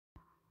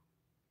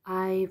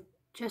I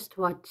just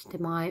watched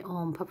my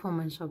own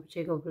performance of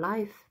Jig of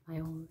Life, my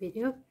own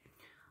video.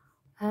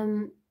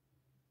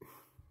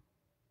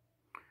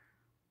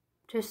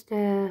 Just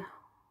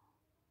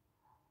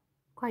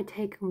quite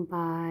taken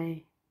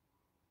by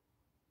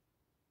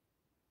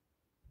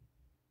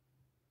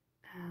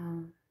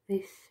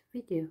this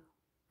video.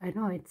 I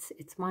know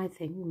it's my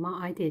thing,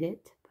 I did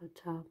it,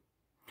 but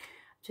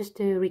just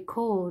to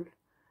recall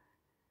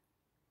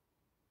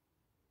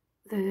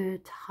the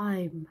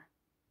time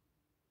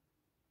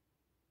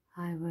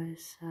I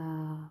was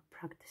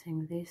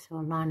practicing this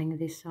or learning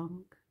this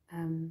song.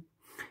 I'm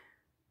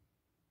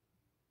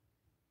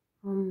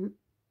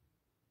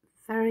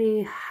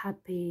very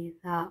happy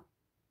that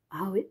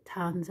how it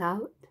turns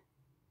out,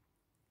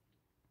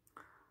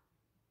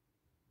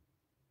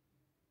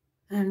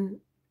 and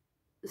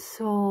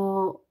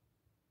so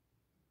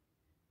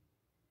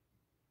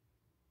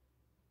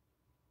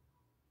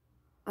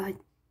I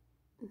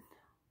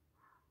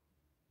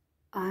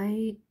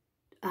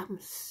am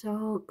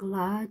so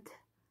glad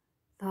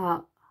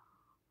that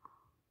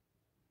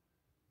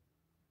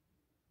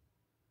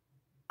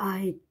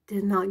I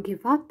did not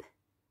give up.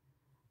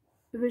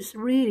 It was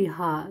really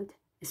hard,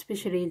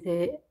 especially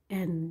the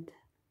end,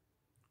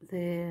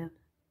 the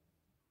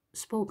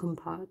spoken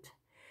part.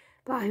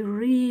 But I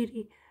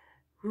really,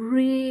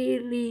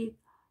 really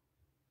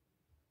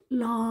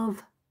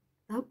love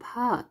that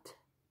part.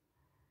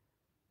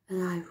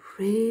 And I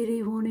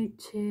really wanted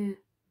to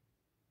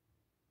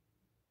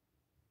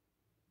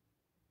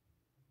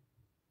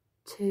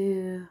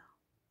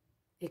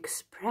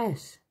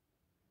express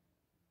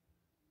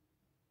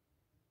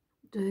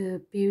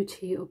the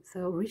beauty of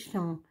the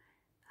original.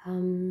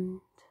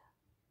 And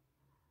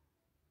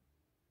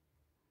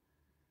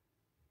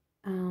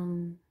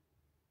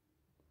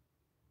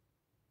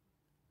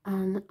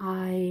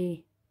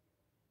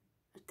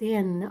at the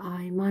end,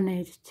 I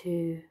managed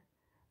to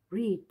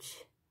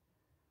reach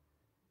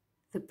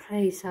the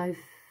place I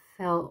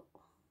felt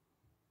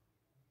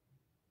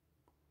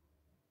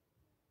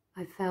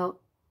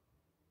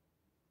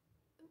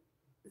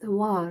the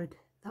word,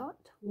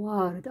 that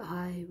word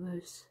I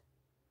was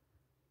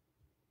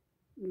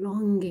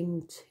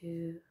longing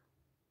to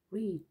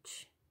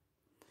reach.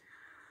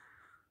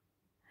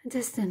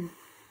 Just a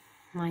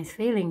nice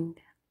feeling.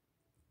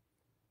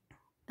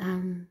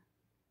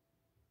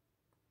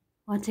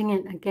 Watching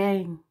it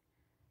again,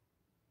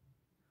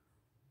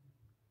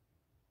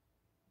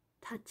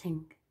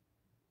 touching,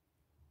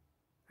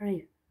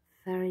 very,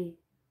 very,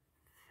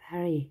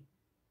 very,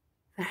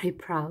 very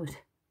proud.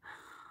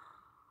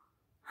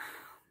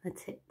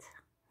 That's it.